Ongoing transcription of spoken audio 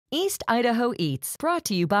East Idaho Eats, brought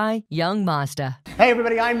to you by Young Mazda. Hey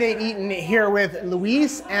everybody, I'm Nate Eaton here with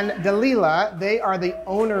Luis and Dalila. They are the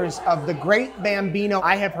owners of The Great Bambino.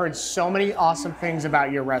 I have heard so many awesome things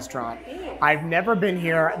about your restaurant. I've never been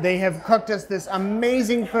here. They have cooked us this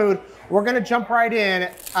amazing food. We're gonna jump right in.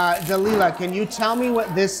 Dalila, can you tell me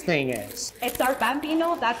what this thing is? It's our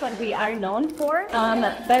bambino. That's what we are known for.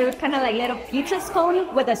 They're kind of like little pizza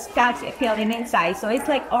scone with a scotch filling inside. So it's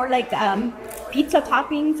like, or like pizza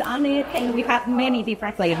toppings on it, and we have many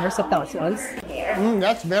different flavors of those ones.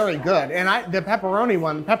 That's very good. And the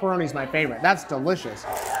pepperoni's my favorite. That's delicious.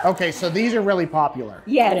 Okay, so these are really popular.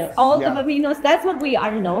 Yeah, all the bambinos. That's what we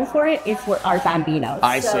are known for. Is for our bambinos.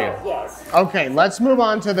 I see. Yes. Okay, let's move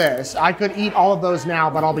on to this. I could eat all of those now,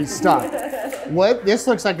 but I'll be stuck. This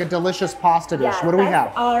looks like a delicious pasta dish. What do we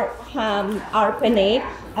have? Our penne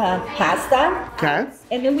pasta. Okay.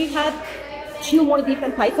 And then we have two more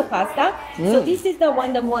different types of pasta. So this is the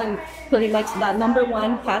one pretty much the number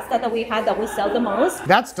one pasta that we have that we sell the most.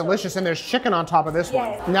 That's delicious, and there's chicken on top of this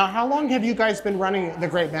one. Now, how long have you guys been running The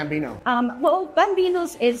Great Bambino? Well,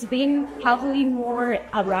 Bambinos has been probably more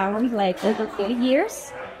around like over 30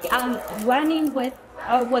 years. Running with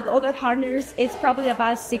other partners, it's probably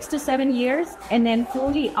about 6 to 7 years, and then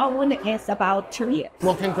fully owned is about 2 years.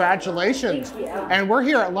 Well, congratulations. And we're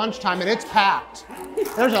here at lunchtime, and it's packed.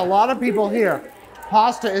 There's a lot of people here.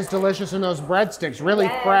 Pasta is delicious, and those breadsticks, really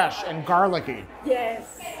fresh and garlicky.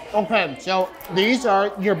 Yes. Okay, so these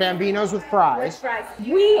are your Bambinos with fries.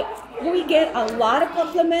 We get a lot of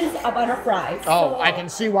compliments about our fries. Oh, I can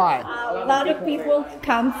see why. A lot of people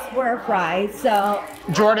come for our fries, so.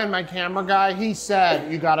 Jordan, my camera guy, he said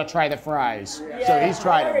you gotta try the fries. So he's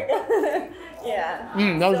tried them.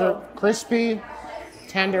 Yeah. Those are crispy,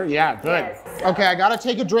 tender, yeah, good. Yes. Okay, I gotta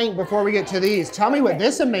take a drink before we get to these. Tell me what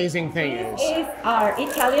this amazing thing is. It's our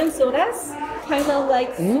Italian sodas, kind of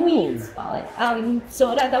like sweet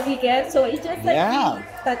soda that we get. So it's just like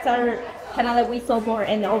that's our kind of like we sell more,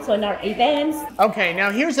 and also in our events. Okay,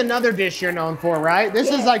 now here's another dish you're known for, right? This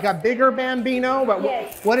is like a bigger Bambino, but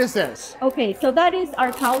what is this? Okay, so that is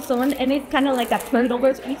our calzone, and it's kind of like a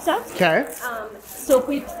turnover pizza. Okay. So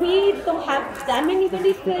we don't have that many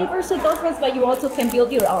really flavors of those ones, but you also can build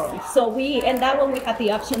your own. So and that one we have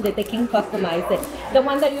the option that they can customize it. The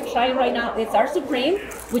one that you're trying right now is our supreme,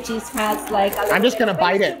 which has like. I'm just gonna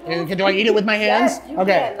bite it. Do I eat it with my hands? Yes, you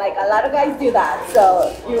can. Like a lot of guys do that,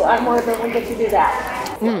 so you are more than willing to do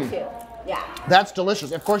that. Yeah. That's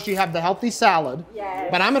delicious. Of course, you have the healthy salad,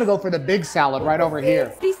 but I'm gonna go for the big salad right over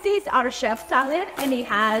here. This is our chef salad, and it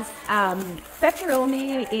has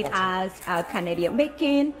pepperoni, it has Canadian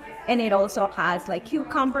bacon, and it also has like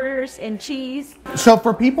cucumbers and cheese. So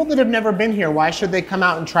for people that have never been here, why should they come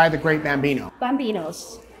out and try The Great Bambino?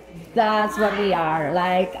 Bambinos. That's what we are.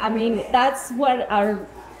 Like, I mean, that's what our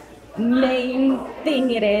main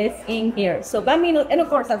thing it is in here. So bambino, and of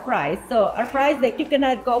course our fries. So our fries, that you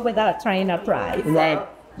cannot go without trying our fries. Right.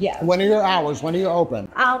 Yeah. When are your hours? When do you open?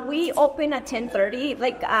 We open at 10:30.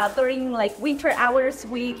 Like during like winter hours,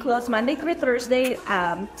 we close Monday through Thursday,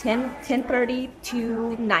 10:30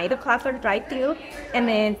 to 9 o'clock for drive-through, and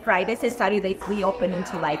then Fridays and Saturdays we open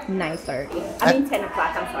until like 9:30. I mean 10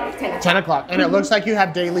 o'clock. I'm sorry, 10 o'clock. 10 o'clock, and it looks like you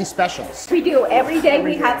have daily specials. We do. Every day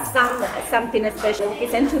we have something special.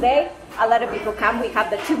 And today, a lot of people come. We have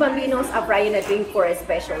the 2 bambinos, a fry and a drink for a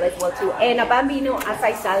special as well too, and a bambino, a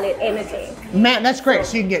side salad, and a drink. Man, that's great.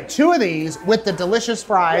 So you can get 2 of these with the delicious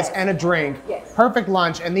fries and a drink. Perfect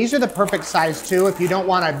lunch, and these are the perfect size too. If you don't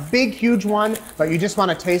want a big, huge one, but you just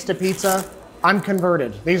want to taste a pizza, I'm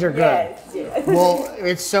converted. These are good. Well,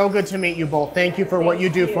 it's so good to meet you both. Thank you for what you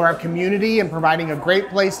do for our community and providing a great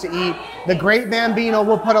place to eat. The Great Bambino,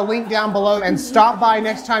 we'll put a link down below, and stop by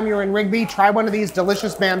next time you're in Rigby. Try one of these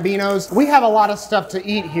delicious Bambinos. We have a lot of stuff to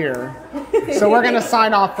eat here, so we're gonna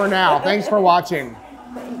sign off for now. Thanks for watching.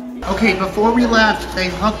 Okay, before we left, they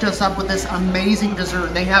hooked us up with this amazing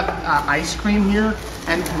dessert. They have ice cream here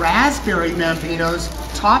and raspberry Bambinos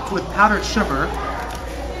topped with powdered sugar.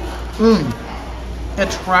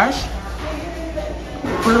 It's fresh,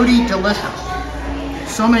 fruity, delicious.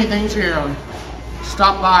 So many things here.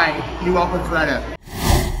 Stop by, you welcome credit.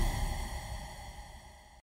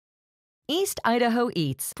 East Idaho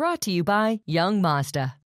Eats, brought to you by Young Mazda.